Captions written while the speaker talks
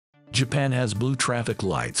Japan has blue traffic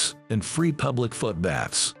lights and free public foot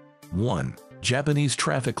baths. 1. Japanese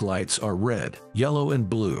traffic lights are red, yellow, and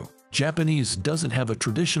blue. Japanese doesn't have a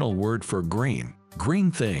traditional word for green. Green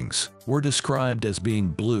things were described as being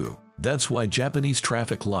blue. That's why Japanese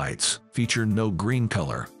traffic lights feature no green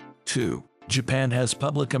color. 2. Japan has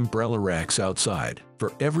public umbrella racks outside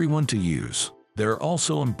for everyone to use. There are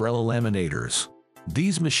also umbrella laminators.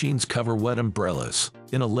 These machines cover wet umbrellas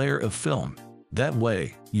in a layer of film. That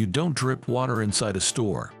way, you don't drip water inside a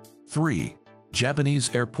store. 3.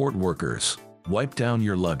 Japanese airport workers wipe down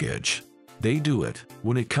your luggage. They do it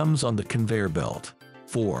when it comes on the conveyor belt.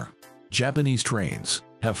 4. Japanese trains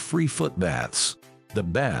have free foot baths. The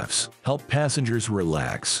baths help passengers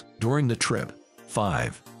relax during the trip.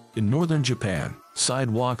 5. In northern Japan,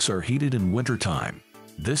 sidewalks are heated in wintertime.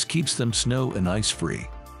 This keeps them snow and ice-free.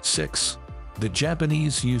 6. The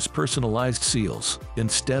Japanese use personalized seals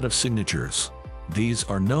instead of signatures. These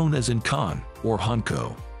are known as inkan or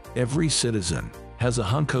hanko. Every citizen has a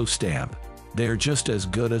hanko stamp. They are just as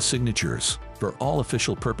good as signatures for all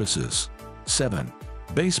official purposes. 7.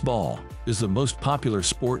 Baseball is the most popular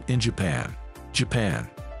sport in Japan. Japan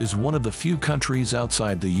is one of the few countries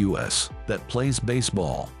outside the US that plays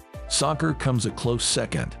baseball. Soccer comes a close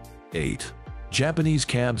second. 8. Japanese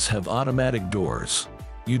cabs have automatic doors.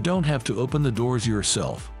 You don't have to open the doors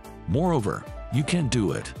yourself. Moreover, you can't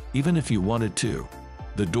do it even if you wanted to.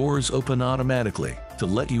 The doors open automatically to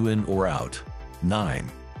let you in or out. 9.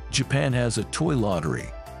 Japan has a toy lottery.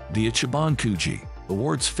 The Ichiban Kuji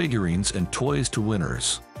awards figurines and toys to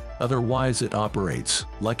winners. Otherwise, it operates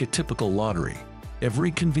like a typical lottery.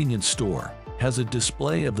 Every convenience store has a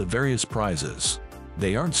display of the various prizes.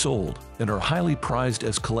 They aren't sold and are highly prized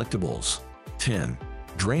as collectibles. 10.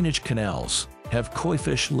 Drainage canals have koi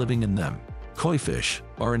fish living in them. Koi fish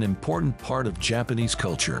are an important part of Japanese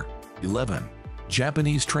culture. 11.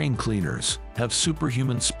 Japanese train cleaners have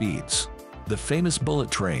superhuman speeds. The famous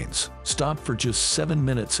bullet trains stop for just 7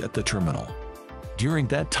 minutes at the terminal. During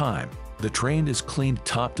that time, the train is cleaned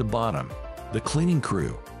top to bottom. The cleaning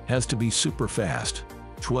crew has to be super fast.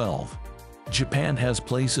 12. Japan has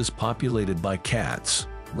places populated by cats,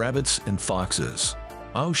 rabbits, and foxes.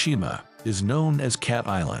 Aoshima is known as Cat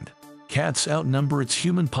Island. Cats outnumber its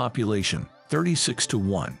human population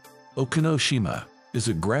 36-1. Okinoshima is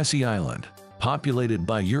a grassy island populated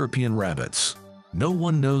by European rabbits. No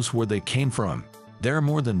one knows where they came from. There are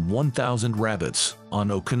more than 1,000 rabbits on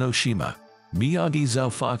Okinoshima.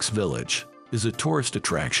 Miyagi-Zao Fox Village is a tourist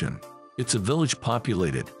attraction. It's a village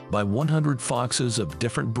populated by 100 foxes of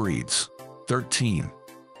different breeds. 13.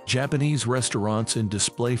 Japanese restaurants and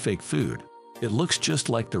display fake food. It looks just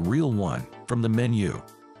like the real one from the menu.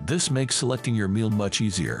 This makes selecting your meal much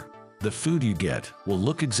easier. The food you get will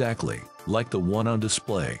look exactly like the one on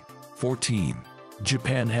display. 14.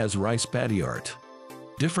 Japan has rice paddy art.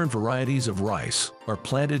 Different varieties of rice are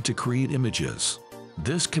planted to create images.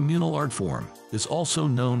 This communal art form is also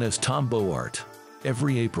known as tambo art.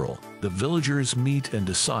 Every April, the villagers meet and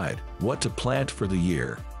decide what to plant for the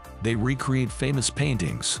year. They recreate famous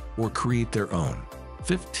paintings or create their own.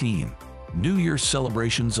 15. New Year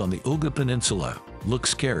celebrations on the Oga Peninsula look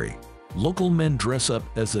scary. Local men dress up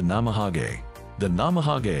as the Namahage. The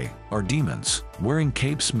Namahage are demons wearing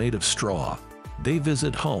capes made of straw. They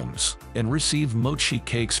visit homes and receive mochi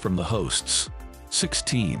cakes from the hosts.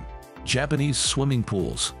 16. Japanese swimming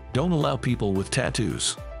pools don't allow people with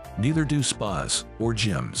tattoos. Neither do spas or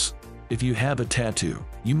gyms. If you have a tattoo,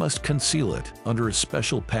 you must conceal it under a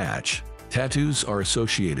special patch. Tattoos are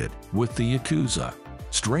associated with the Yakuza.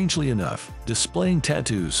 Strangely enough, displaying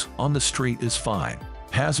tattoos on the street is fine.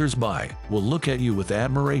 Passers-by will look at you with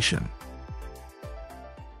admiration